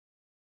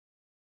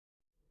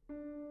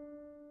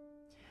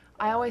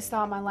I always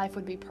thought my life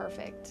would be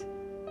perfect.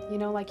 You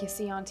know, like you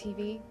see on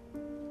TV?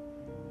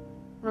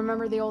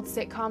 Remember the old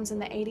sitcoms in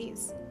the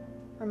 80s?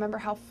 Remember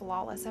how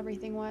flawless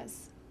everything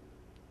was?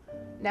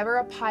 Never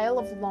a pile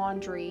of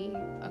laundry,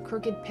 a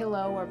crooked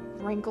pillow,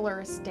 a wrinkle or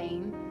a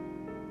stain.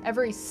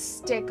 Every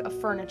stick of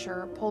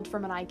furniture pulled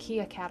from an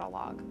IKEA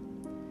catalog.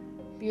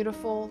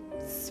 Beautiful,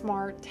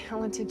 smart,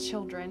 talented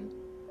children.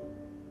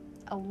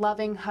 A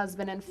loving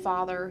husband and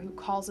father who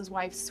calls his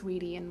wife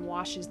sweetie and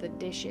washes the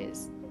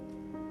dishes.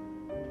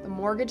 The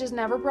mortgage is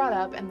never brought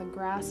up and the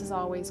grass is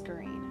always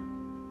green.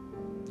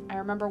 I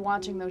remember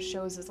watching those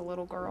shows as a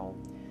little girl,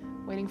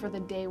 waiting for the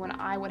day when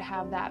I would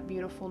have that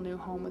beautiful new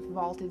home with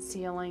vaulted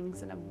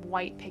ceilings and a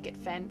white picket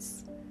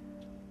fence.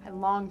 I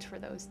longed for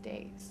those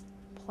days,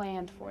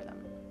 planned for them.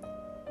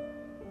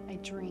 I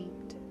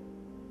dreamed.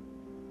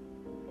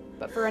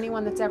 But for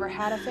anyone that's ever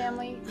had a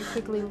family, you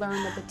quickly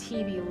learn that the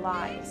TV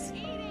lies.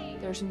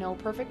 There's no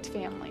perfect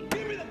family.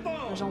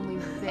 There's only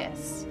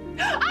this.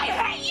 I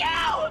hate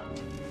you!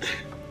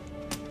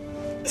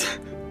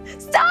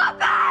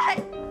 Stop it!